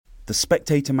The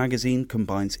Spectator magazine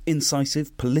combines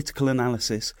incisive political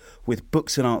analysis with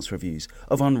books and arts reviews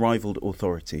of unrivalled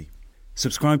authority.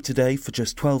 Subscribe today for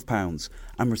just £12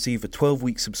 and receive a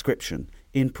 12-week subscription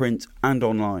in print and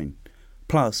online,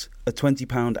 plus a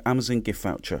 £20 Amazon gift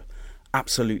voucher,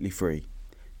 absolutely free.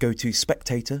 Go to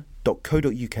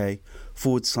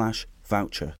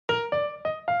spectator.co.uk/voucher.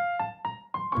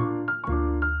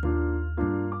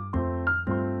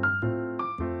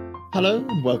 Hello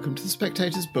and welcome to the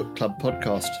Spectator's Book Club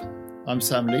podcast. I'm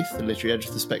Sam Leith, the literary editor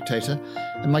of The Spectator,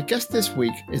 and my guest this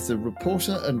week is the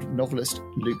reporter and novelist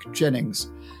Luke Jennings,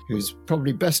 who's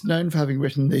probably best known for having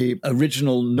written the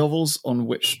original novels on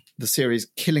which the series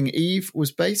Killing Eve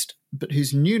was based, but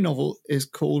whose new novel is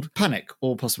called Panic,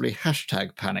 or possibly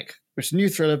 #Panic, which is a new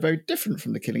thriller very different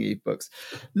from the Killing Eve books.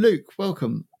 Luke,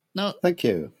 welcome. Now, thank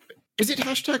you. Is it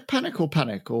 #Panic or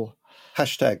Panic or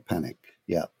 #Panic?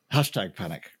 Yeah.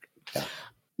 #Panic. Yeah.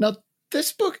 Now,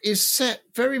 this book is set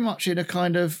very much in a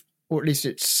kind of, or at least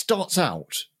it starts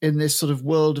out in this sort of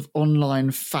world of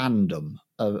online fandom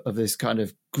of this kind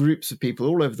of groups of people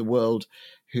all over the world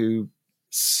who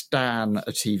stan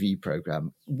a TV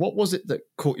program. What was it that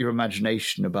caught your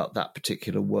imagination about that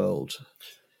particular world?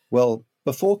 Well,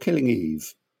 before Killing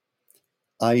Eve,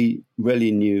 I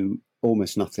really knew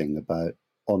almost nothing about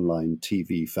online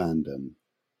TV fandom.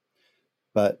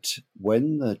 But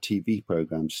when the TV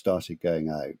programs started going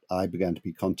out, I began to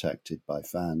be contacted by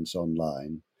fans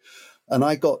online, and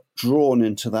I got drawn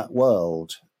into that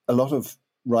world. A lot of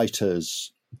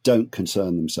writers don't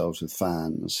concern themselves with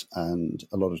fans, and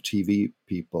a lot of TV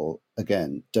people,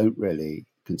 again, don't really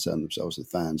concern themselves with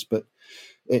fans. But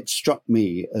it struck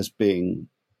me as being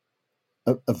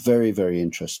a very, very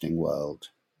interesting world.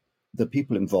 The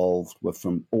people involved were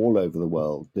from all over the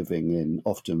world, living in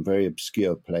often very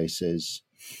obscure places,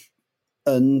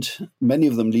 and many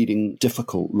of them leading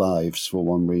difficult lives for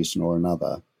one reason or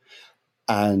another.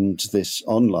 And this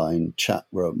online chat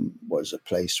room was a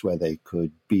place where they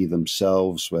could be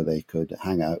themselves, where they could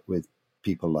hang out with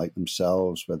people like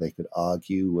themselves, where they could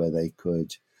argue, where they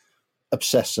could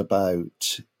obsess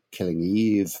about Killing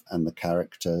Eve and the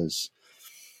characters.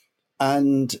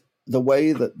 And the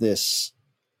way that this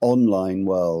online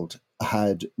world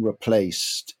had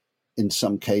replaced, in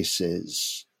some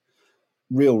cases,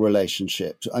 real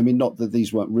relationships. I mean, not that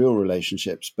these weren't real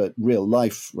relationships, but real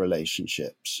life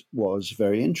relationships was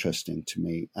very interesting to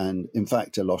me. And in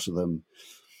fact, a lot of them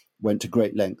went to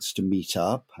great lengths to meet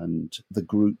up. And the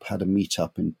group had a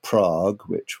meetup in Prague,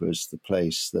 which was the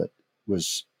place that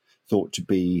was thought to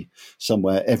be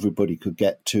somewhere everybody could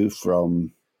get to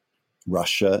from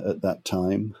Russia at that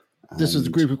time. This was a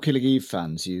group of Killing Eve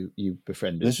fans you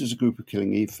befriended? This was a group of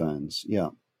Killing Eve fans, yeah.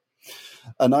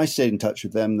 And I stayed in touch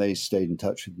with them. They stayed in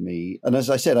touch with me. And as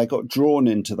I said, I got drawn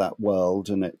into that world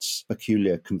and its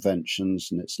peculiar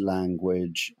conventions and its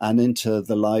language, and into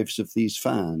the lives of these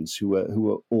fans who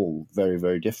were all very,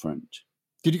 very different.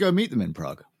 Did you go meet them in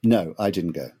Prague? No, I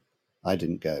didn't go.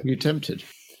 You tempted?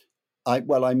 I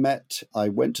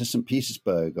went to St.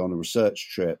 Petersburg on a research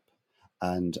trip,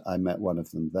 and I met one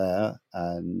of them there,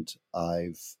 and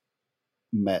I've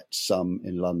met some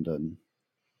in London.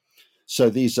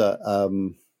 So these are,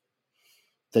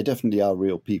 they definitely are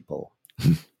real people,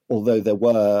 although there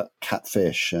were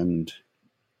catfish and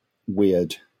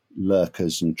weird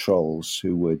lurkers and trolls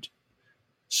who would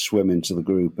swim into the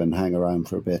group and hang around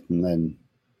for a bit and then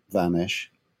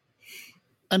vanish.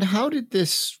 And how did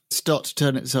this start to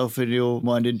turn itself in your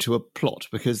mind into a plot?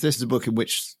 Because this is a book in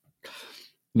which,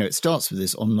 it starts with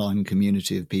this online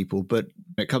community of people, but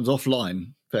it comes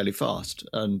offline fairly fast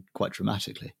and quite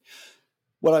dramatically.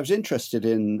 Well, I was interested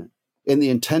in the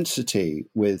intensity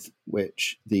with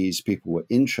which these people were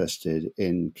interested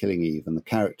in Killing Eve and the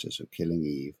characters of Killing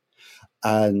Eve.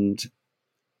 And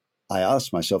I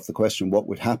asked myself the question, what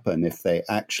would happen if they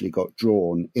actually got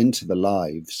drawn into the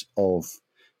lives of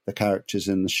the characters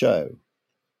in the show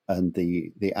and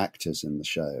the actors in the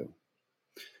show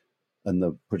and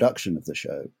the production of the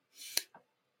show?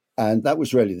 And that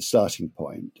was really the starting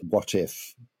point. What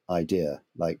if idea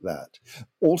like that.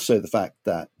 Also, the fact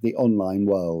that the online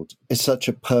world is such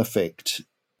a perfect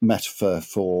metaphor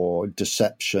for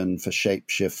deception, for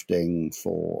shape-shifting,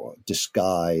 for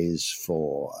disguise,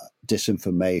 for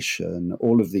disinformation,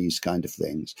 all of these kind of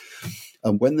things.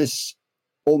 And when this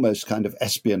almost kind of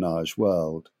espionage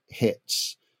world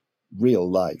hits real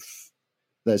life,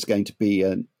 there's going to be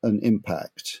an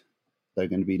impact. There are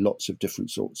going to be lots of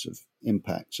different sorts of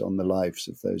impacts on the lives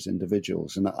of those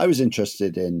individuals. And I was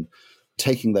interested in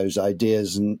taking those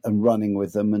ideas and running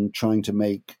with them and trying to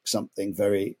make something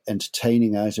very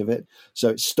entertaining out of it. So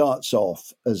it starts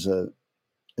off as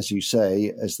you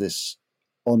say, as this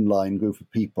online group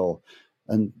of people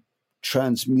and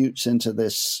transmutes into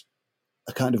this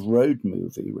a kind of road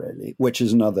movie, really, which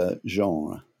is another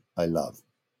genre I love.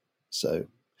 So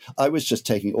I was just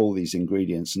taking all these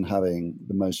ingredients and having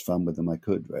the most fun with them I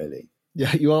could, really.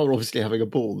 Yeah, you are obviously having a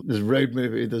ball. There's road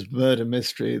movie, there's murder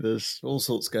mystery, there's all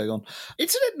sorts going on.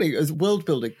 Incidentally, as world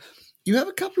building, you have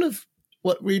a couple of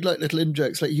what read like little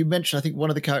in-jokes. Like you mentioned, I think one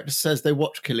of the characters says they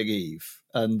watch Killing Eve,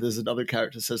 and there's another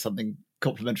character says something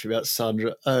complimentary about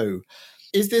Sandra Oh.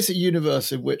 Is this a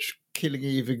universe in which Killing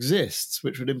Eve exists,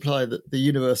 which would imply that the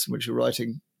universe in which you're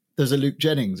writing, there's a Luke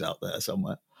Jennings out there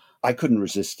somewhere? I couldn't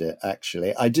resist it,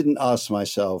 actually. I didn't ask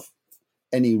myself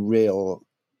any real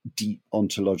deep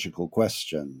ontological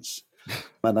questions.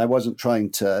 And I wasn't trying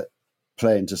to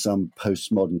play into some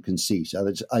postmodern conceit.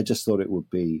 I just thought it would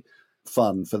be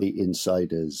fun for the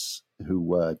insiders who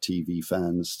were TV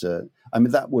fans to... I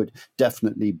mean, that would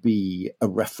definitely be a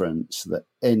reference that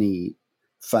any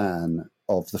fan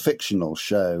of the fictional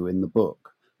show in the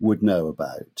book would know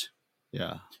about.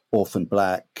 Yeah. Orphan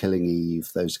Black, Killing Eve,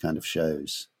 those kind of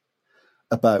shows,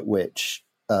 about which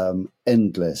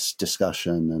endless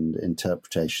discussion and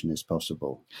interpretation is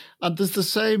possible. And there's the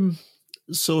same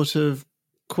sort of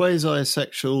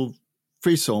quasi-sexual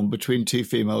frisson between two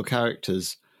female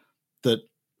characters that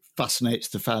fascinates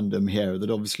the fandom here, that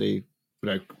obviously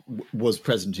was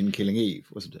present in Killing Eve,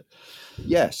 wasn't it?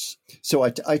 Yes. So I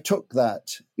took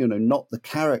that, not the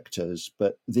characters,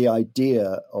 but the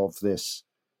idea of this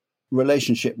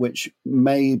relationship, which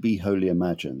may be wholly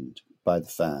imagined by the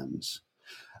fans,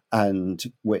 and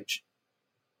which,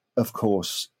 of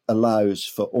course, allows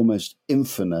for almost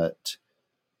infinite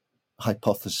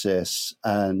hypothesis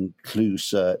and clue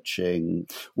searching,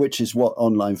 which is what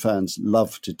online fans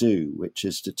love to do, which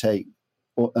is to take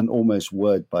an almost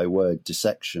word-by-word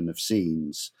dissection of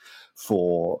scenes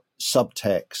for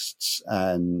subtexts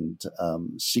and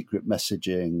secret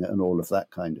messaging and all of that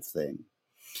kind of thing.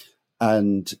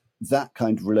 And that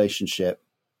kind of relationship,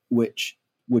 which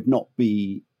would not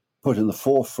be put in the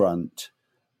forefront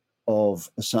of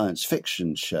a science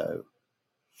fiction show,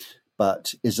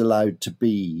 but is allowed to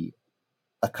be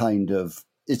a kind of,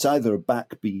 it's either a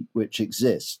backbeat which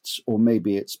exists, or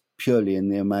maybe it's purely in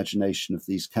the imagination of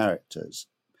these characters.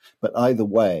 But either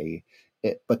way,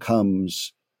 it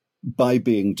becomes, by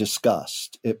being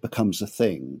discussed, it becomes a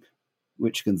thing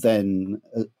which can then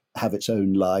have its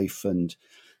own life and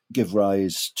give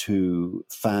rise to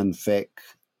fanfic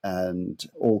and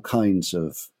all kinds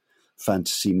of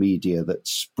fantasy media that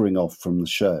spring off from the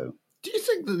show. Do you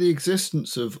think that the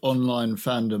existence of online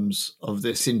fandoms of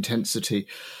this intensity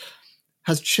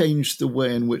has changed the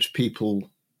way in which people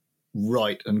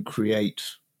write and create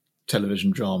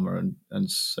television drama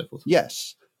and so forth?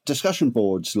 Yes. Discussion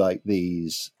boards like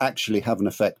these actually have an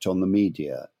effect on the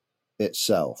media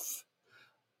itself.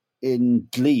 In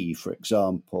Glee, for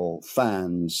example,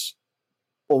 fans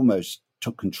almost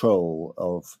took control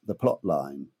of the plot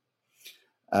line.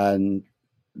 And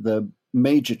the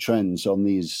major trends on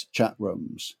these chat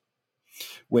rooms,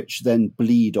 which then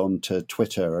bleed onto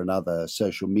Twitter and other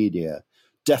social media,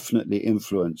 definitely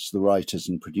influence the writers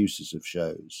and producers of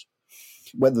shows.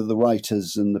 Whether the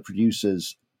writers and the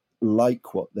producers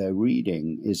like what they're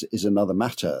reading is another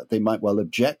matter. They might well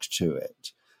object to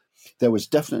it. There was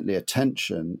definitely a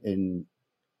tension in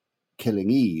Killing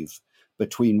Eve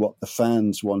between what the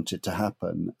fans wanted to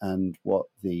happen and what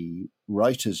the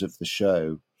writers of the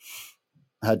show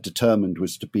had determined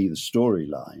was to be the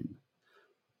storyline.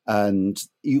 And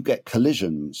you get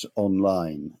collisions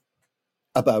online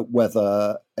about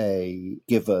whether a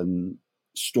given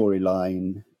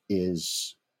storyline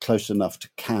is close enough to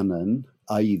canon,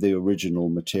 i.e. the original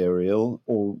material,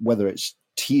 or whether it's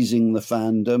teasing the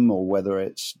fandom or whether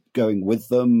it's going with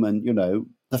them. And,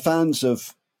 the fans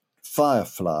of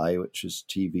Firefly, which is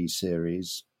a TV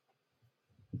series,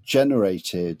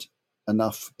 generated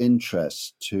enough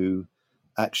interest to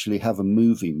actually have a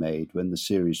movie made when the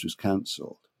series was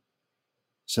cancelled.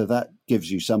 So that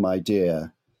gives you some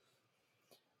idea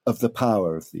of the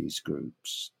power of these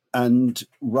groups. And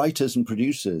writers and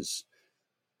producers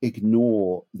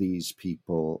ignore these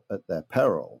people at their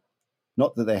peril.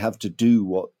 Not that they have to do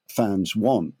what fans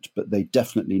want, but they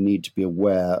definitely need to be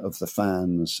aware of the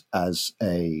fans as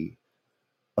a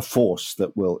force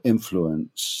that will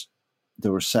influence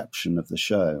the reception of the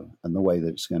show and the way that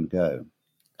it's going to go.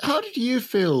 How did you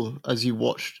feel as you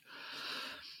watched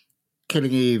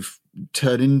Killing Eve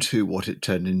turn into what it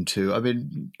turned into? I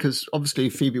mean, because obviously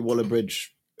Phoebe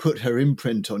Waller-Bridge put her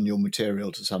imprint on your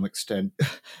material to some extent.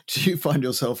 Do you find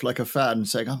yourself like a fan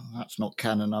saying, "Oh, that's not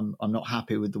canon, I'm not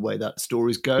happy with the way that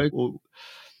story's going"? Or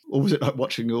was it like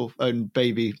watching your own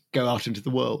baby go out into the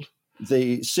world?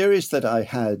 The series that I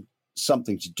had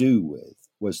something to do with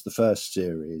was the first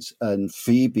series, and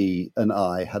Phoebe and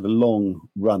I had a long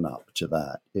run up to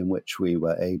that in which we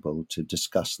were able to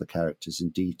discuss the characters in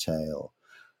detail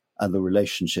and the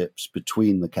relationships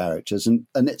between the characters. And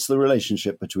it's the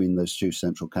relationship between those two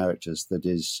central characters that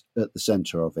is at the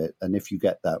center of it. And if you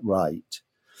get that right,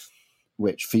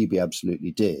 which Phoebe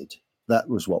absolutely did, that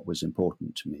was what was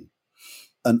important to me.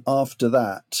 And after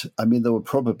that, I mean, there were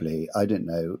probably,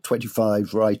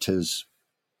 25 writers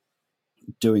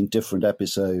doing different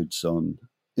episodes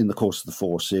in the course of the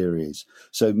 4 series.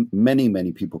 So many,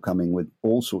 many people coming with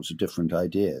all sorts of different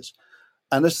ideas.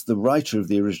 And as the writer of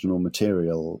the original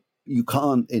material, you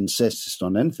can't insist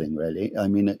on anything, really. I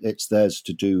mean, it's theirs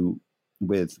to do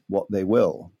with what they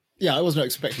will. Yeah, I wasn't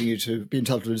expecting you to be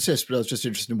entitled to insist, but I was just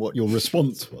interested in what your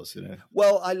response was,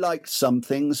 Well, I liked some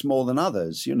things more than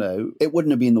others, It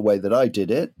wouldn't have been the way that I did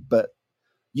it, but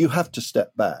you have to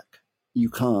step back. You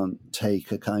can't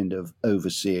take a kind of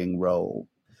overseeing role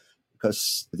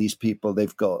because these people,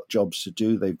 they've got jobs to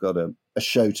do. They've got a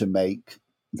show to make.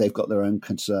 They've got their own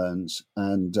concerns.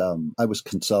 And I was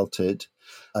consulted.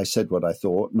 I said what I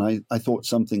thought. And I thought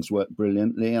some things worked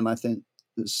brilliantly. And I think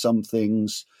that some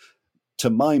things, to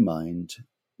my mind,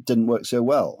 didn't work so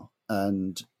well.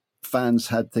 And fans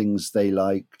had things they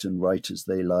liked and writers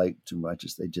they liked and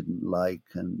writers they didn't like.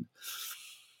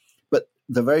 But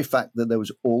the very fact that there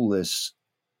was all this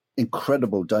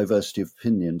incredible diversity of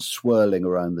opinion swirling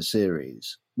around the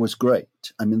series was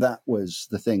great. I mean, that was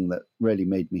the thing that really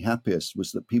made me happiest,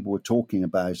 was that people were talking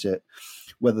about it,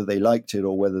 whether they liked it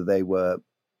or whether they were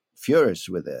furious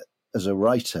with it. As a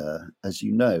writer, as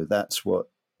you know, that's what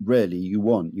really you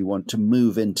want. You want to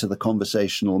move into the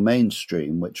conversational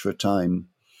mainstream, which for a time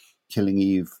Killing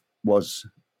Eve was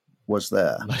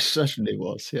there. I certainly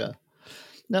was, yeah.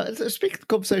 Now, speaking of the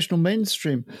conversational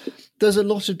mainstream, there's a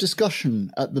lot of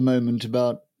discussion at the moment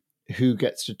about who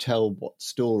gets to tell what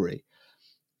story.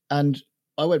 And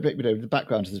I went back, the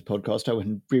background to this podcast, I went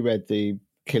and reread the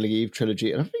Killing Eve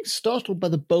trilogy, and I've been startled by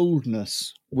the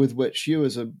boldness with which you,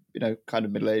 as a kind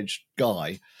of middle-aged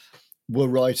guy, were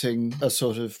writing a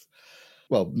sort of,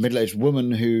 middle-aged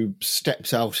woman who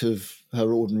steps out of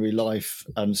her ordinary life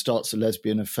and starts a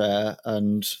lesbian affair,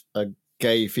 and a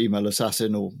gay female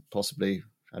assassin, or possibly,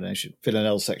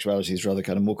 Villanelle's sexuality is rather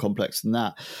kind of more complex than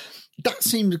that. That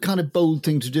seemed a kind of bold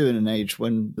thing to do in an age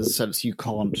when there's a sense you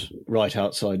can't write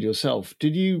outside yourself.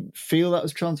 Did you feel that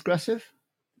was transgressive?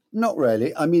 Not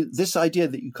really. I mean, this idea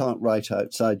that you can't write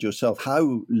outside yourself,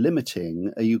 how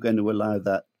limiting are you going to allow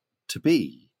that to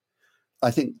be?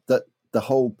 I think that the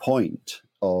whole point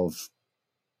of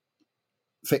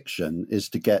fiction is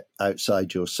to get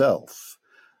outside yourself.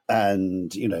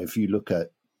 And, if you look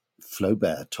at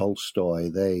Flaubert,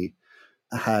 Tolstoy, they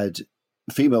had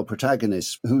female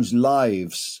protagonists whose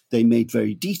lives they made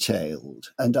very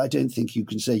detailed. And I don't think you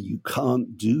can say you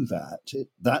can't do that.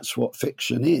 That's what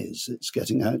fiction is. It's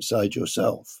getting outside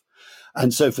yourself.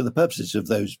 And so for the purposes of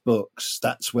those books,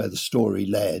 that's where the story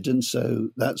led. And so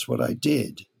that's what I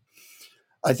did.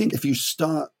 I think if you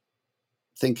start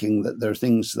thinking that there are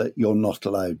things that you're not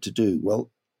allowed to do,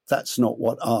 well, that's not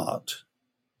what art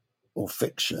or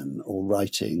fiction or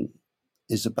writing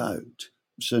is about.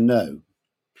 So no.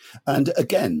 And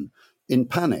again, in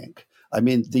Panic, I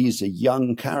mean, these are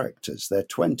young characters. They're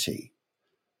 20.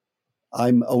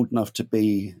 I'm old enough to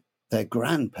be their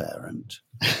grandparent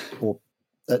or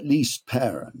at least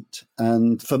parent.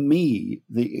 And for me,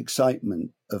 the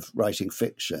excitement of writing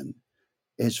fiction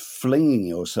is flinging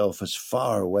yourself as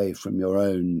far away from your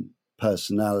own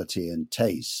personality and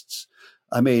tastes.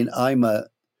 I mean, I'm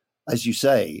as you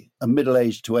say, a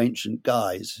middle-aged to ancient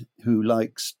guy who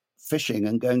likes fishing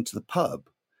and going to the pub.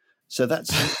 So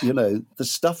that's, the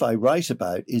stuff I write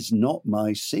about is not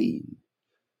my scene.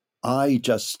 I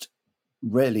just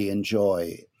really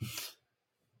enjoy,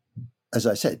 as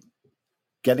I said,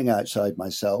 getting outside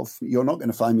myself. You're not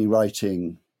going to find me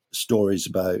writing stories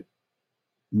about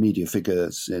media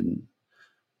figures in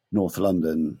North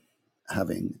London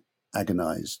having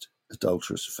agonized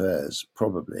adulterous affairs,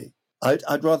 probably.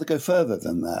 I'd rather go further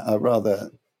than that. I'd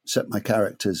rather set my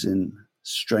characters in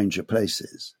stranger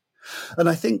places. And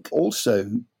I think also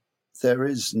there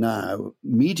is now,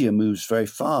 media moves very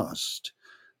fast.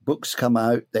 Books come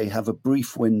out, they have a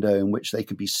brief window in which they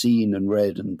can be seen and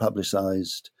read and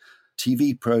publicized.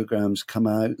 TV programs come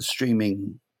out,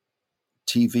 streaming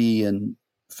TV and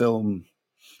film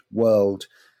world,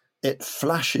 it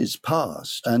flashes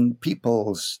past, and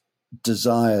people's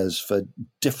desires for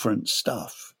different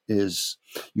stuff is,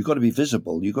 you've got to be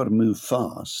visible, you've got to move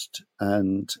fast.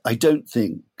 And I don't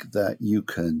think that you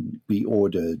can be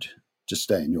ordered to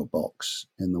stay in your box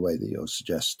in the way that you're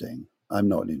suggesting. I'm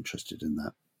not interested in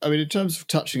that. I mean, in terms of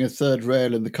touching a third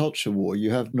rail in the culture war,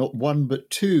 you have not one but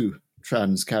two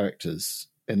trans characters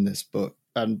in this book.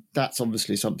 And that's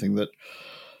obviously something that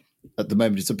at the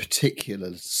moment is a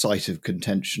particular site of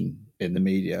contention in the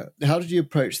media. How did you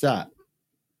approach that?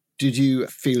 Did you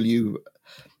feel you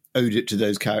owed it to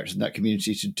those characters in that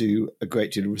community to do a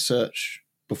great deal of research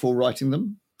before writing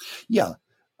them? Yeah,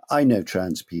 I know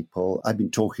trans people. I've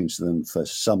been talking to them for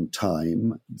some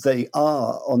time. They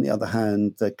are, on the other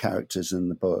hand, the characters in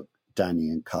the book, Danny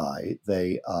and Kai,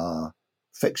 they are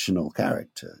fictional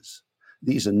characters.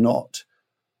 These are not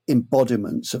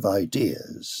embodiments of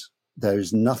ideas. There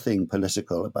is nothing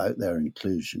political about their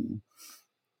inclusion.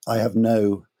 I have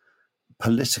no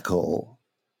political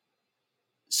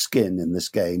skin in this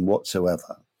game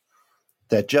whatsoever.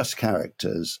 They're just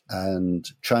characters, and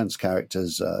trans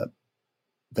characters,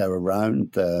 they're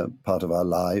around, they're part of our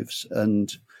lives,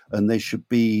 and they should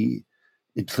be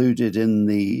included in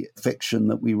the fiction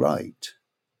that we write.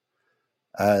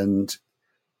 And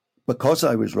because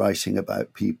I was writing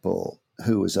about people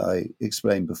who, as I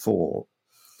explained before,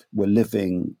 were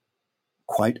living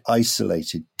quite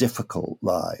isolated, difficult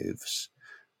lives,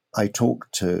 I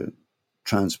talked to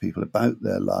trans people about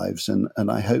their lives, and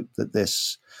I hope that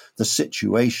the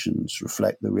situations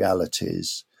reflect the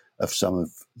realities of some of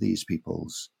these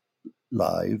people's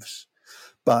lives.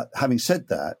 But having said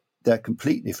that, they're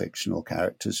completely fictional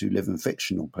characters who live in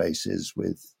fictional places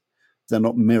they're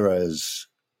not mirrors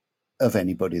of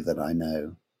anybody that I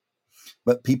know.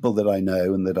 But people that I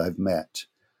know and that I've met,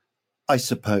 I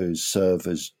suppose, serve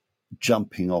as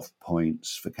jumping off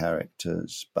points for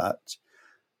characters. But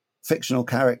fictional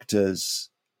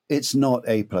characters, it's not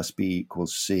A plus B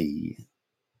equals C.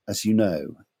 As you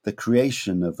know, the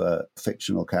creation of a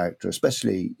fictional character,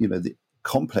 especially, the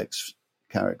complex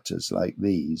characters like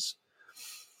these,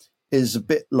 is a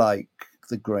bit like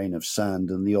the grain of sand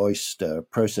and the oyster, a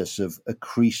process of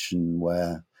accretion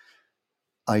where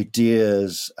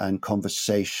ideas and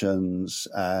conversations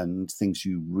and things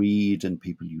you read and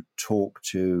people you talk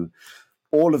to,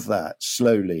 all of that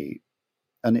slowly.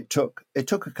 And it took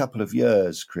a couple of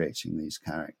years creating these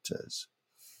characters.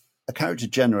 A character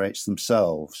generates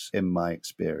themselves, in my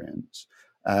experience.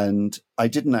 And I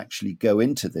didn't actually go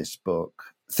into this book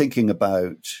thinking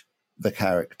about the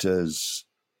characters'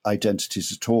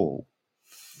 identities at all.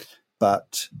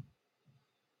 But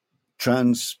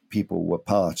trans people were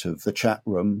part of the chat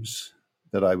rooms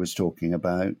that I was talking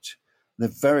about. They're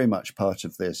very much part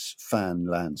of this fan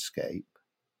landscape.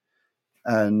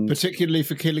 And particularly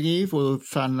for Killing Eve, or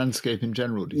fan landscape in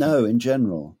general? No, in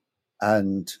general.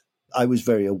 And I was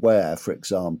very aware, for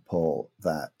example,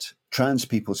 that trans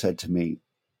people said to me,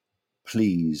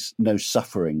 please, no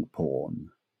suffering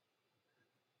porn.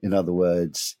 In other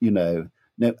words, no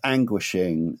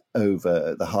anguishing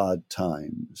over the hard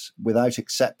times. Without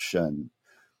exception,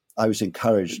 I was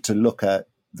encouraged to look at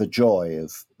the joy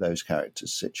of those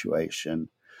characters' situation,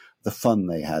 the fun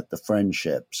they had, the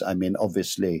friendships. I mean,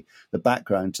 obviously, the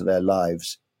background to their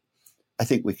lives, I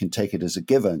think we can take it as a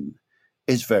given,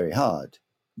 is very hard.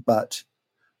 But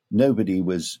nobody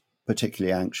was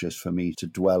particularly anxious for me to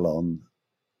dwell on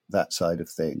that side of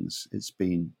things. It's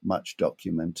been much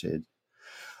documented.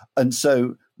 And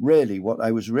so really what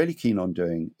I was really keen on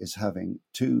doing is having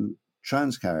two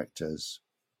trans characters.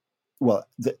 Well,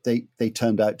 they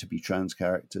turned out to be trans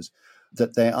characters.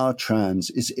 That they are trans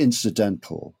is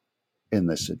incidental in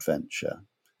this adventure.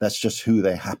 That's just who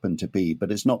they happen to be,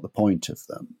 but it's not the point of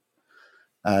them.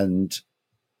 And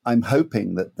I'm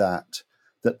hoping that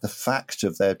the fact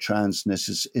of their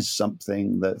transness is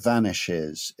something that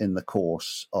vanishes in the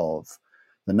course of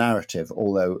the narrative,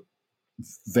 although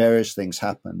various things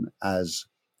happen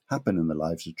in the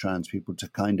lives of trans people to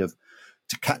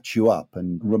catch you up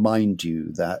and remind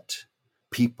you that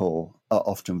people are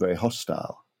often very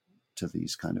hostile to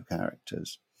these kind of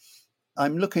characters.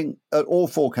 I'm looking at all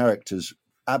four characters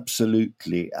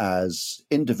absolutely as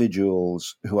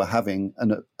individuals who are having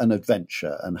an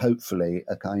adventure, and hopefully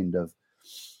a kind of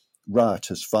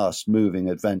riotous, fast-moving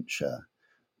adventure,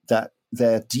 that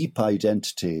their deep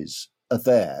identities are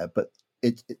there, but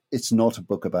it's not a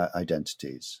book about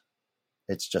identities.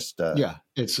 It's just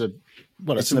it's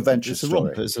an adventure story.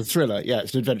 Romp, it's a thriller. Yeah,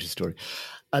 it's an adventure story.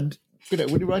 And when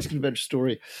you're writing an adventure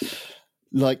story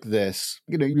like this,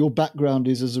 your background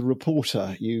is as a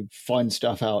reporter. You find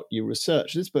stuff out, you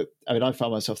research. This book, I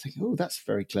found myself thinking, oh, that's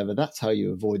very clever. That's how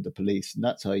you avoid the police, and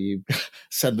that's how you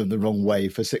send them the wrong way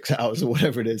for 6 hours or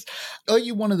whatever it is. Are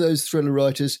you one of those thriller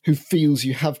writers who feels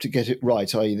you have to get it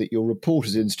right, i.e. that your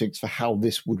reporter's instincts for how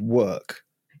this would work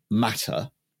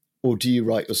matter, Or do you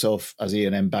write yourself, as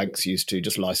Ian M. Banks used to,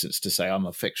 just licensed to say, I'm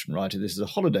a fiction writer, this is a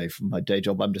holiday from my day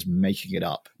job, I'm just making it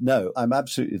up? No, I'm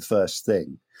absolutely the first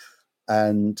thing.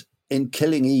 And in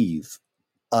Killing Eve,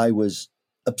 I was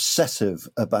obsessive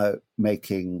about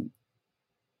making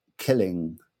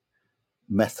killing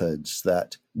methods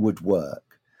that would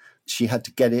work. She had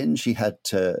to get in, she had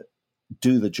to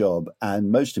do the job,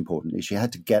 and most importantly, she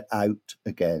had to get out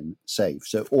again safe.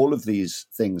 So all of these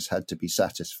things had to be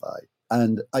satisfied.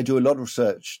 And I do a lot of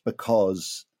research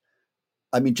because,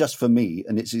 just for me,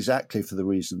 and it's exactly for the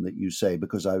reason that you say,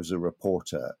 because I was a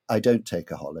reporter, I don't take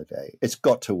a holiday. It's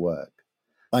got to work.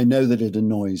 I know that it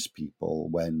annoys people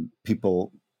when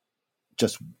people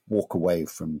just walk away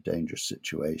from dangerous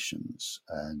situations,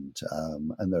 and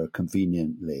there are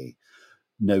conveniently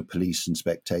no police and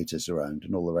spectators around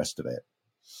and all the rest of it.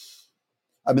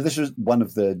 This was one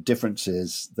of the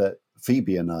differences that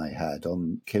Phoebe and I had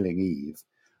on Killing Eve,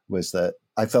 was that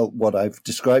I felt what I've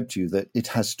described to you, that it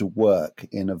has to work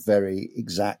in a very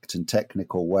exact and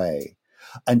technical way.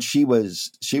 And she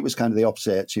was kind of the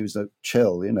opposite. She was a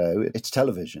chill, it's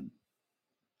television.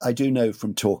 I do know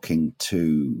from talking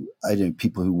to,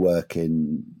 people who work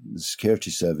in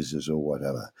security services or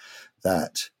whatever,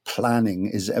 that planning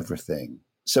is everything.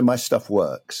 So my stuff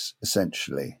works,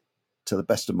 essentially, to the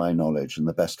best of my knowledge and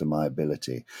the best of my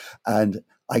ability. And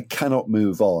I cannot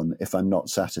move on if I'm not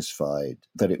satisfied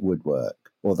that it would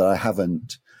work, or that I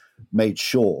haven't made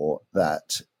sure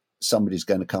that somebody's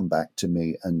going to come back to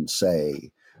me and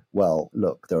say, well,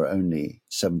 look, there are only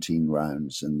 17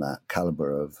 rounds in that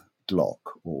caliber of Glock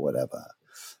or whatever.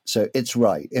 So it's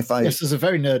right. Yes, there's a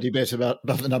very nerdy bit about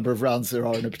the number of rounds there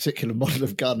are in a particular model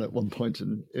of gun at one point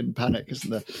in Panic, isn't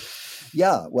there?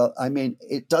 Yeah, well,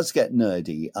 it does get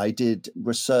nerdy. I did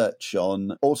research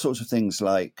on all sorts of things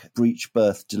like breech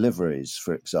birth deliveries,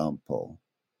 for example.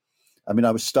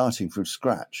 I was starting from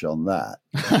scratch on that.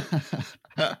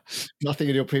 Nothing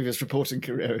in your previous reporting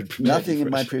career. Nothing in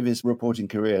my previous reporting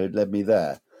career had led me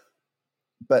there.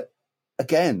 But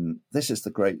again, this is the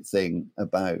great thing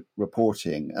about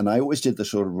reporting. And I always did the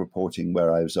sort of reporting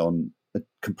where I was on a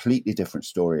completely different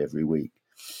story every week.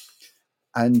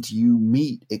 And you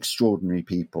meet extraordinary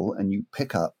people and you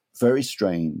pick up very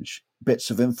strange bits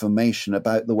of information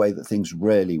about the way that things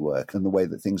really work and the way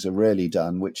that things are really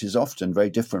done, which is often very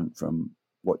different from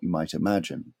what you might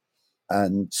imagine.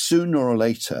 And sooner or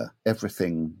later,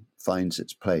 everything finds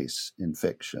its place in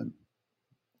fiction,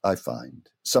 I find.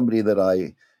 Somebody that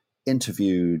I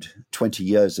interviewed 20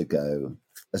 years ago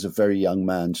as a very young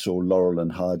man saw Laurel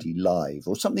and Hardy live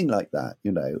or something like that,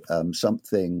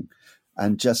 something.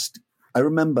 And just, I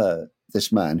remember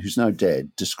this man who's now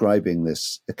dead describing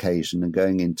this occasion and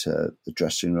going into the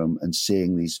dressing room and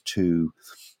seeing these two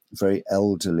very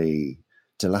elderly,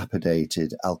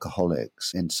 dilapidated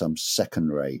alcoholics in some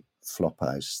second-rate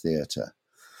flophouse theatre.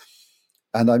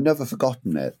 And I've never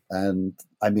forgotten it. And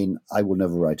I will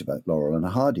never write about Laurel and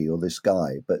Hardy or this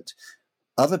guy, but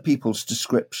other people's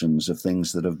descriptions of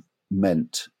things that have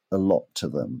meant a lot to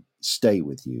them stay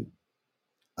with you.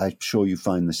 I'm sure you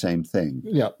find the same thing.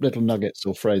 Yeah, little nuggets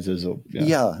or phrases or...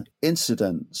 Yeah,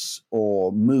 incidents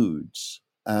or moods.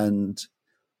 And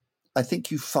I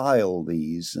think you file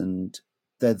these and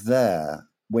they're there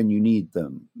when you need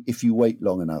them, if you wait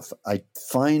long enough. I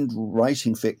find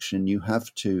writing fiction, you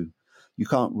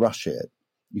can't rush it.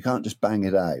 You can't just bang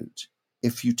it out.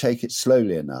 If you take it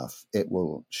slowly enough, it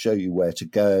will show you where to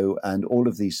go, and all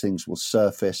of these things will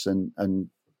surface and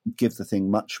give the thing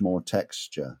much more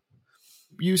texture.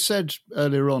 You said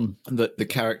earlier on that the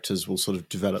characters will sort of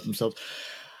develop themselves.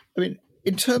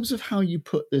 In terms of how you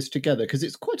put this together, because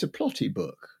it's quite a plotty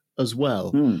book as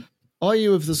well, are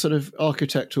you of the sort of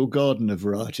architect or gardener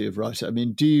variety of writer?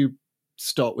 Do you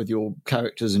start with your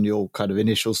characters and your kind of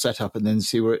initial setup and then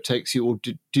see where it takes you? Or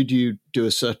did you do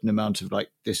a certain amount of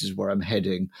this is where I'm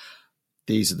heading,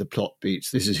 these are the plot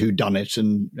beats, this is who done it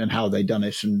and how they done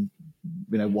it and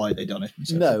why they done it? And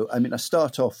so no, I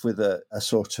start off with a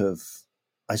sort of,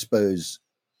 I suppose,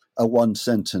 a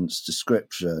one-sentence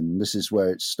description. This is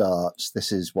where it starts,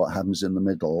 this is what happens in the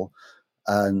middle,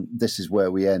 and this is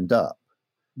where we end up.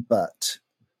 But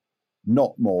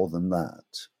not more than that.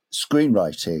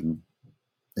 Screenwriting,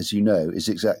 as you know, is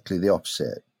exactly the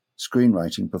opposite.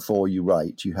 Screenwriting, before you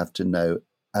write, you have to know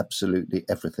absolutely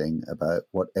everything about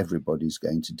what everybody's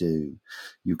going to do.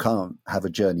 You can't have a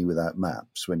journey without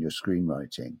maps when you're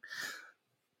screenwriting.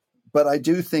 But I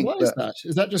do think why is that?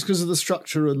 Is that just because of the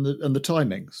structure and the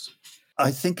timings?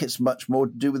 I think it's much more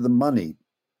to do with the money.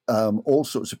 All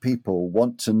sorts of people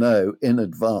want to know in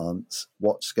advance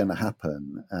what's going to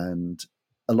happen, and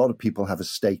a lot of people have a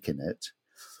stake in it.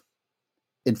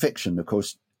 In fiction, of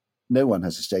course, no one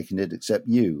has a stake in it except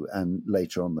you and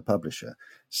later on the publisher.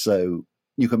 So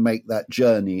you can make that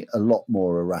journey a lot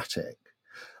more erratic.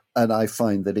 And I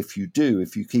find that if you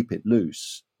keep it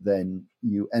loose, then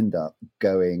you end up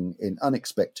going in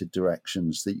unexpected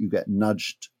directions that you get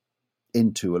nudged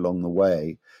into along the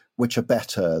way, which are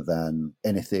better than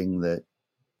anything that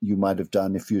you might have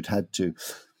done if you'd had to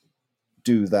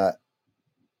do that.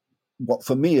 What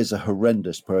for me is a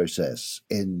horrendous process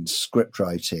in script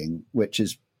writing, which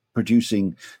is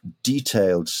producing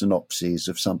detailed synopses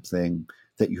of something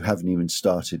that you haven't even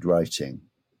started writing.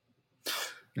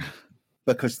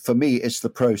 Because for me, it's the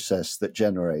process that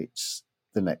generates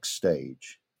the next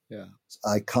stage. Yeah.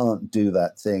 I can't do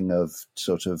that thing of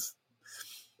sort of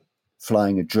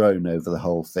flying a drone over the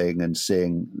whole thing and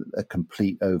seeing a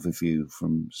complete overview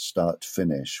from start to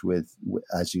finish with,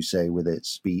 as you say, with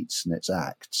its beats and its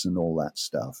acts and all that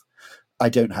stuff. I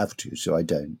don't have to, so I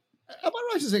don't. Am I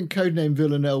right in saying Codename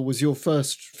Villanelle was your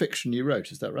first fiction you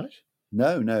wrote? Is that right?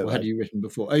 No. Or had you written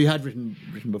before? Oh, you had written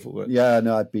before. Yeah,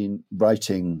 no, I've been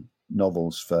writing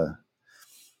novels for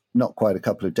not quite a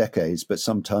couple of decades, but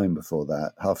some time before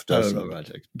that, half a dozen. Oh,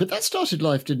 right. But that started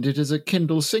life, didn't it, as a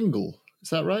Kindle single? Is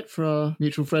that right, for our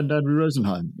mutual friend Andrew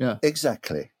Rosenheim? Yeah.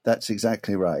 Exactly. That's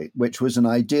exactly right, which was an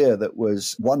idea that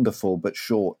was wonderful but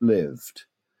short-lived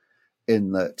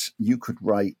in that you could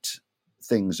write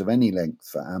things of any length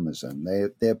for Amazon.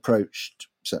 They approached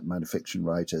a certain amount of fiction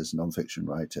writers, non-fiction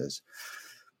writers,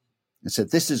 and said,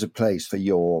 this is a place for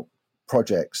your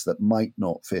projects that might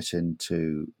not fit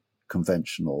into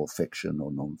conventional fiction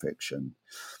or non-fiction.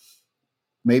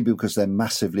 Maybe because they're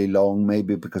massively long,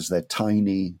 maybe because they're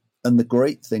tiny. And the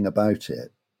great thing about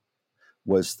it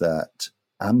was that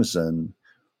Amazon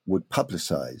would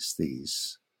publicize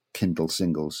these Kindle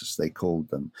singles, as they called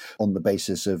them, on the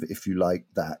basis of, if you like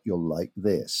that, you'll like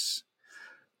this.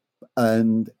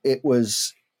 And it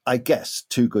was, I guess,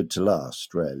 too good to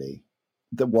last, really.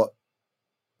 That what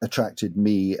attracted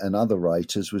me and other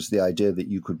writers was the idea that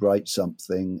you could write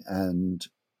something and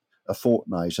a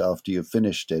fortnight after you've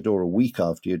finished it, or a week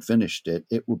after you'd finished it,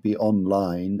 it would be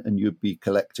online and you'd be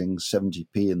collecting 70p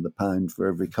in the pound for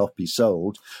every copy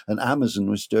sold. And Amazon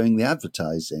was doing the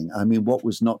advertising. I mean, what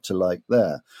was not to like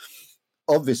there?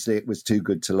 Obviously, it was too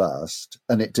good to last,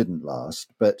 and it didn't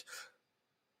last. But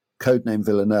Codename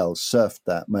Villanelle surfed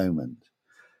that moment.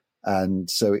 And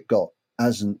so it got,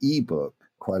 as an ebook,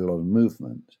 quite a lot of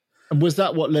movement. And was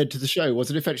that what led to the show? Was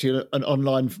it effectively an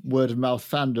online word-of-mouth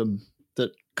fandom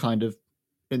that kind of,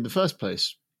 in the first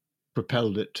place,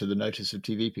 propelled it to the notice of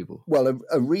TV people? Well,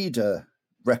 a reader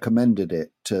recommended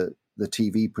it to the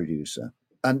TV producer.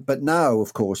 But now,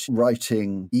 of course,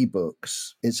 writing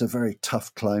ebooks is a very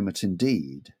tough climate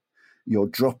indeed. You're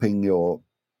dropping your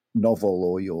novel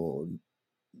or your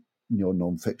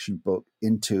nonfiction book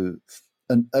into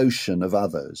an ocean of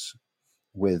others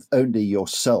with only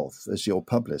yourself as your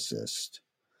publicist.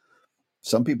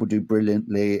 Some people do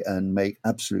brilliantly and make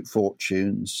absolute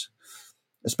fortunes,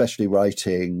 especially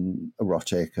writing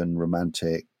erotic and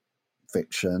romantic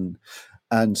fiction.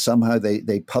 And somehow they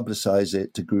publicize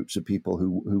it to groups of people who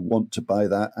want to buy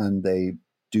that, and they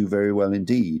do very well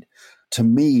indeed. To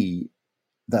me,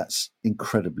 that's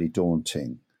incredibly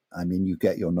daunting. I mean, you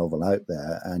get your novel out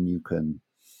there and you can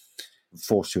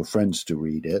force your friends to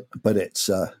read it, but it's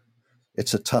a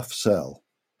tough sell.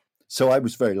 So I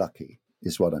was very lucky,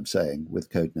 is what I'm saying, with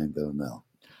Codename Villanelle.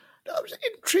 I was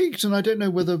intrigued, and I don't know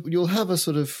whether you'll have a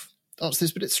sort of answer to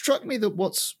this, but it struck me that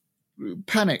what's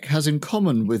Panic has in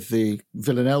common with the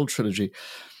Villanelle trilogy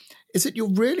is that you're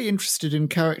really interested in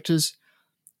characters,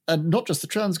 and not just the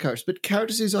trans characters, but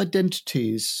characters whose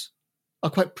identities are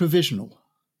quite provisional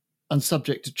and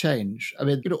subject to change. I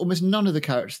mean, almost none of the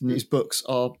characters in these books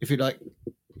are, if you like,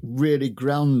 really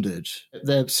grounded.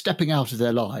 They're stepping out of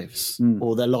their lives,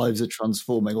 or their lives are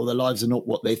transforming, or their lives are not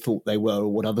what they thought they were or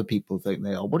what other people think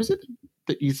they are. What is it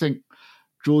that you think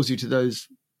draws you to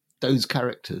those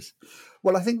characters?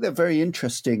 Well, I think they're very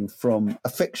interesting from a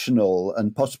fictional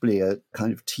and possibly a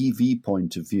kind of TV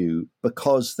point of view,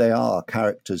 because they are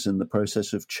characters in the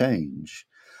process of change.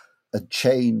 A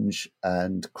change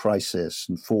and crisis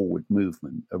and forward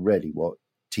movement are really what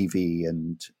TV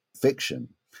and fiction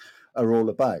are all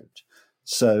about.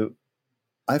 So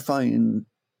I find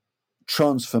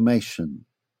transformation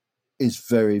is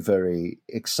very, very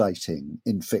exciting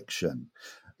in fiction.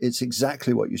 It's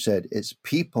exactly what you said. It's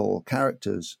people,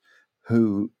 characters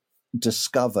who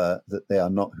discover that they are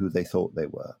not who they thought they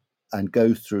were and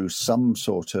go through some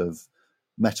sort of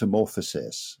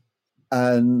metamorphosis.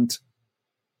 And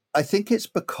I think it's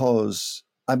because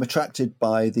I'm attracted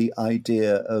by the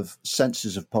idea of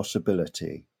senses of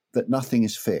possibility, that nothing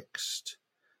is fixed,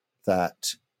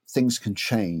 that things can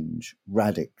change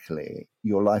radically.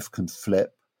 Your life can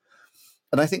flip.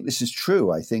 And I think this is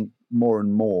true. I think more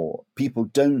and more people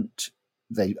don't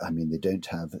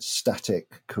have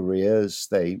static careers.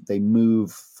 They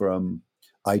move from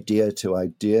idea to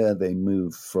idea. They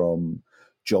move from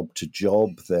job to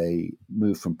job. They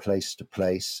move from place to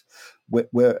place.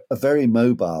 We're a very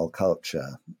mobile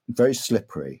culture, very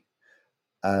slippery.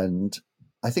 And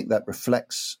I think that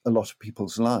reflects a lot of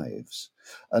people's lives.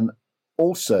 And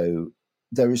also,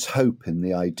 there is hope in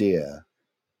the idea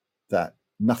that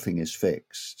nothing is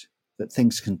fixed, that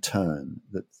things can turn,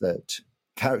 that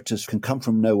characters can come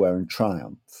from nowhere and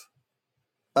triumph.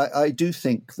 I do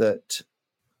think that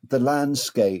the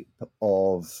landscape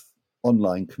of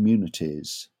online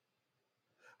communities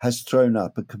has thrown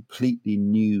up a completely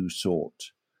new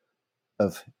sort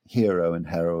of hero and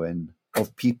heroine,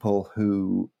 of people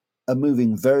who are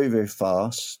moving very, very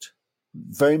fast,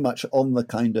 very much on the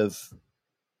kind of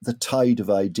the tide of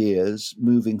ideas,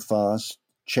 moving fast,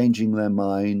 changing their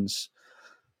minds,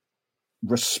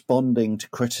 responding to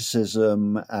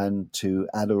criticism and to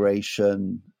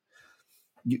adoration.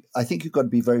 I think you've got to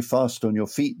be very fast on your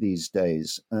feet these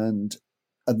days. And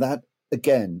that,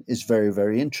 again, is very,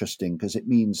 very interesting, because it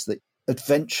means that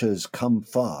adventures come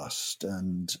fast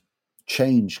and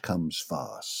change comes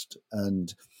fast.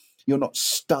 And you're not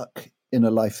stuck in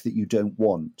a life that you don't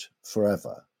want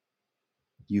forever.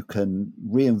 You can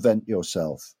reinvent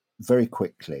yourself very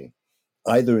quickly,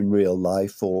 either in real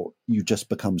life, or you just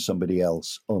become somebody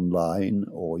else online,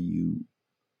 or you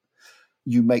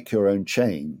make your own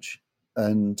change.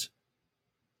 And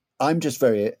I'm just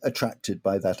very attracted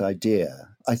by that idea.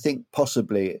 I think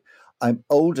possibly I'm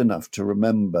old enough to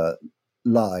remember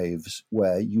lives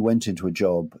where you went into a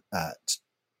job at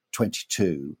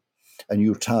 22 and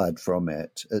you retired from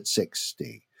it at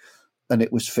 60, and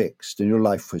it was fixed, and your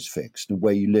life was fixed, and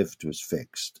where you lived was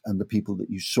fixed, and the people that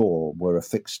you saw were a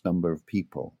fixed number of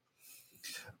people.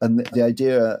 And the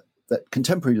idea that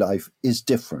contemporary life is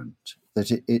different,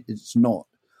 that it's not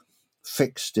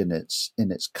fixed in its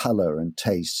color and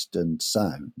taste and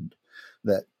sound,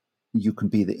 that you can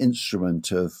be the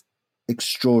instrument of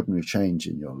extraordinary change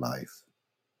in your life.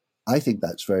 I think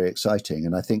that's very exciting,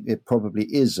 and I think it probably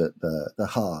is at the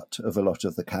heart of a lot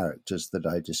of the characters that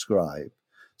I describe.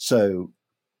 So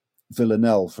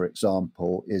Villanelle, for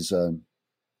example, is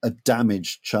a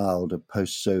damaged child of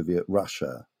post-Soviet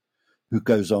Russia who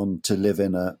goes on to live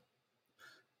in a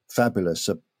fabulous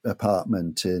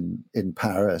apartment in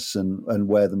Paris and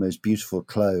wear the most beautiful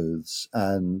clothes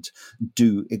and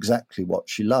do exactly what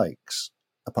she likes,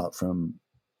 apart from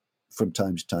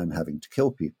time to time having to kill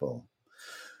people.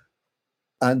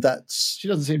 And she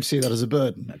doesn't seem to see that as a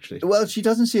burden, actually. Well, she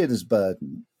doesn't see it as a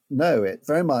burden. No, it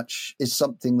very much is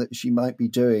something that she might be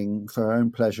doing for her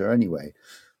own pleasure anyway.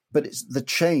 But the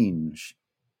change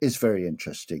is very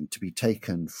interesting, to be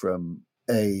taken from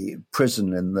a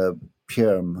prison in the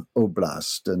Perm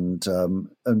Oblast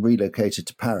and relocated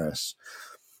to Paris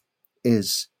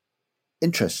is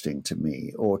interesting to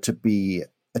me. Or to be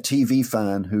a TV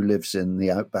fan who lives in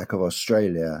the outback of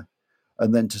Australia,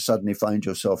 and then to suddenly find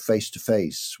yourself face to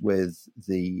face with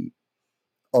the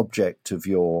object of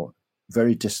your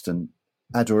very distant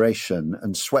adoration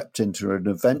and swept into an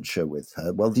adventure with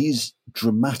her. Well, these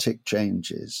dramatic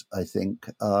changes, I think,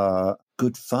 are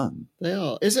good fun. They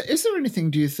are. Is there anything,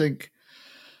 do you think,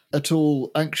 at all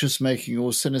anxious-making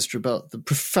or sinister about the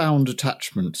profound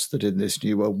attachments that in this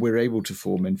new world we're able to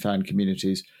form in fan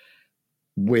communities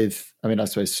with, I mean, I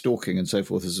suppose stalking and so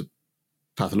forth is a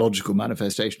pathological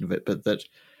manifestation of it, but that,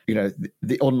 you know,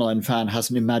 the online fan has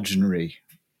an imaginary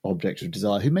object of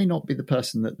desire who may not be the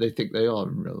person that they think they are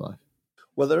in real life?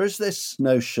 Well, there is this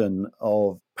notion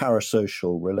of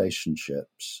parasocial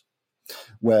relationships,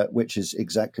 which is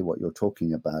exactly what you're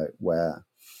talking about, where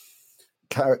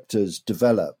characters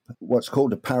develop what's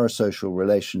called a parasocial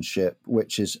relationship,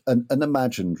 which is an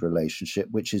imagined relationship,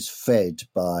 which is fed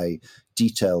by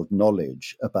detailed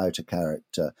knowledge about a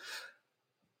character,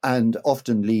 and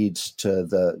often leads to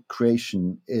the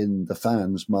creation in the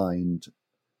fan's mind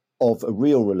of a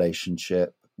real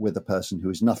relationship with a person who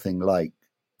is nothing like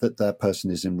that person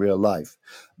is in real life.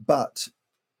 But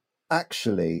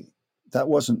actually, that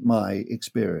wasn't my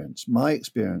experience. My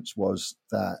experience was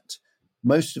that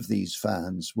most of these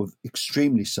fans were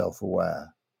extremely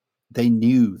self-aware. They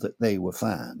knew that they were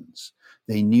fans.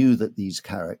 They knew that these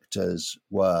characters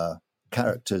were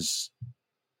characters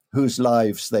whose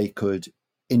lives they could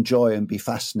enjoy and be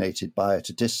fascinated by at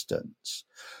a distance.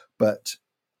 But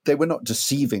they were not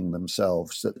deceiving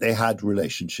themselves that they had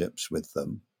relationships with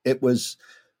them. It was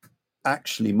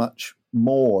actually much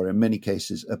more, in many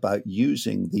cases, about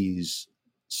using these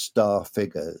star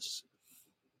figures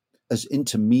as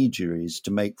intermediaries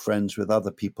to make friends with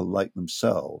other people like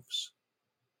themselves.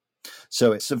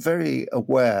 So it's a very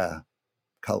aware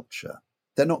culture.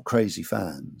 They're not crazy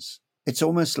fans. It's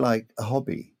almost like a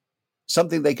hobby,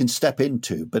 something they can step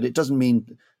into, but it doesn't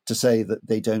mean to say that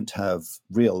they don't have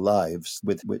real lives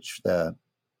with which they're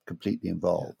completely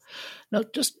involved. Now,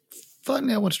 just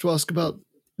finally, I wanted to ask about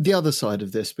the other side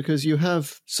of this, because you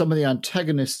have some of the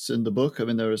antagonists in the book. I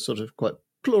mean, there are sort of quite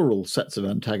plural sets of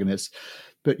antagonists,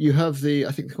 but you have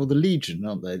I think they're called the Legion,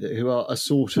 aren't they, who are a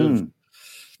sort of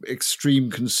extreme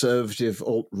conservative,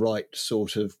 alt-right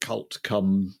sort of cult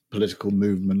come political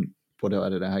movement, whatever, I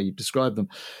don't know how you describe them.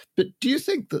 But do you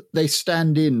think that they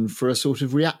stand in for a sort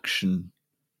of reaction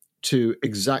to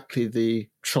exactly the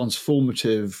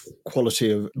transformative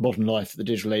quality of modern life that the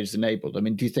digital age has enabled? I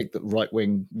mean, do you think that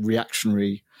right-wing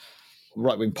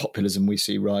populism we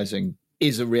see rising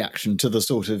is a reaction to the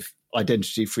sort of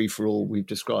identity free-for-all we've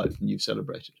described and you've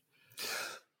celebrated?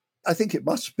 I think it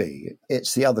must be.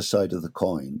 It's the other side of the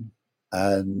coin.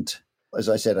 And as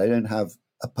I said, I don't have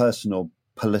a personal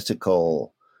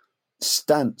political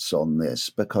stance on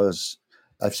this because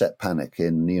I've set panic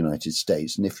in the United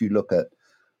States. And if you look at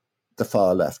the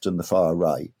far left and the far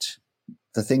right,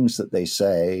 the things that they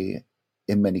say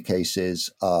in many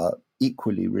cases are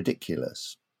equally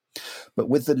ridiculous. But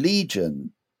with the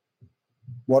Legion,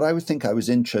 what I would think I was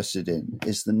interested in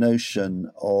is the notion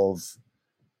of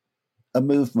a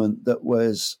movement that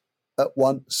was at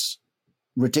once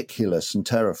ridiculous and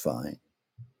terrifying,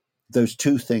 those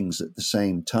two things at the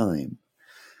same time.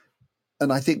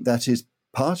 And I think that is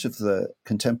part of the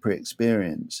contemporary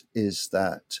experience, is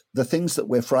that the things that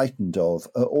we're frightened of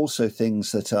are also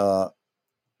things that are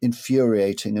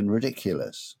infuriating and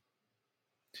ridiculous.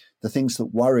 The things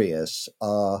that worry us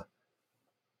are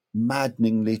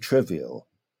maddeningly trivial.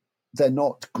 They're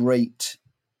not great,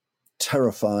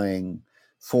 terrifying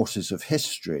forces of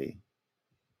history.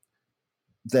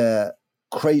 They're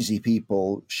crazy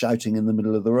people shouting in the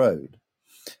middle of the road.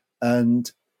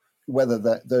 And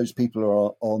whether those people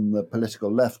are on the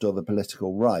political left or the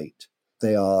political right,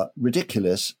 they are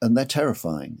ridiculous and they're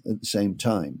terrifying at the same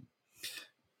time.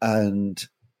 And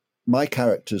my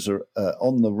characters are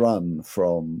on the run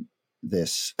from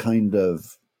this kind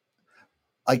of,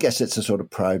 I guess it's a sort of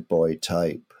Proud Boy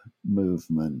type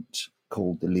movement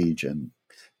called the Legion.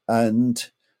 And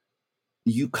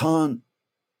you can't,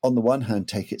 on the one hand,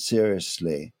 take it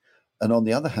seriously, and on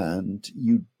the other hand,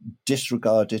 you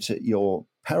disregard it at your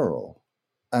peril.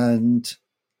 And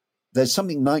there's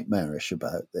something nightmarish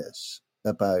about this,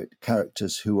 about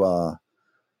characters who are,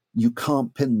 you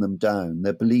can't pin them down.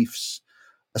 Their beliefs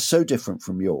are so different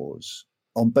from yours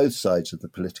on both sides of the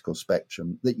political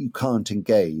spectrum that you can't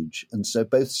engage. And so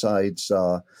both sides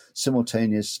are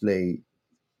simultaneously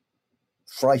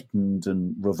frightened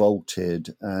and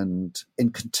revolted and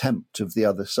in contempt of the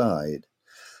other side.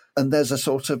 And there's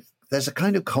a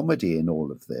kind of comedy in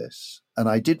all of this. And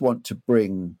I did want to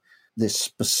bring this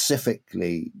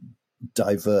specifically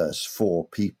diverse four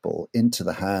people into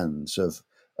the hands of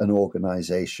an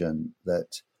organization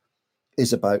that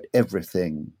is about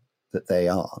everything that they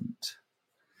aren't.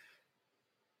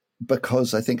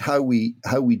 Because I think how we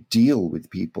deal with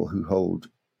people who hold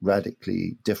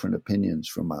radically different opinions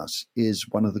from us is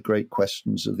one of the great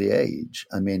questions of the age.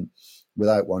 I mean,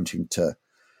 without wanting to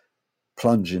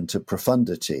plunge into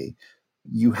profundity,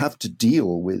 you have to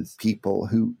deal with people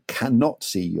who cannot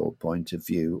see your point of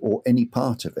view or any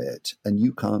part of it, and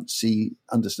you can't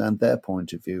understand their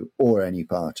point of view or any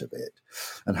part of it.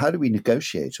 And how do we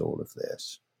negotiate all of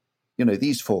this? You know,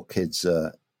 these four kids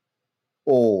are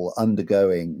all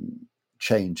undergoing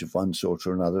change of one sort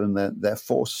or another, and they're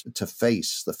forced to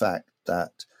face the fact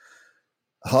that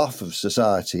half of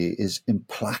society is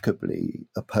implacably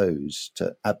opposed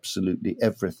to absolutely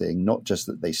everything, not just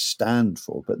that they stand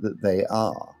for, but that they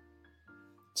are.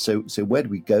 So where do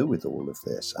we go with all of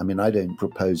this? I mean, I don't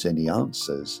propose any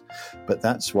answers, but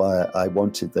that's why I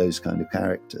wanted those kind of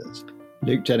characters.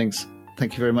 Luke Jennings,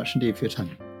 thank you very much indeed for your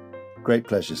time. Great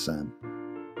pleasure, Sam.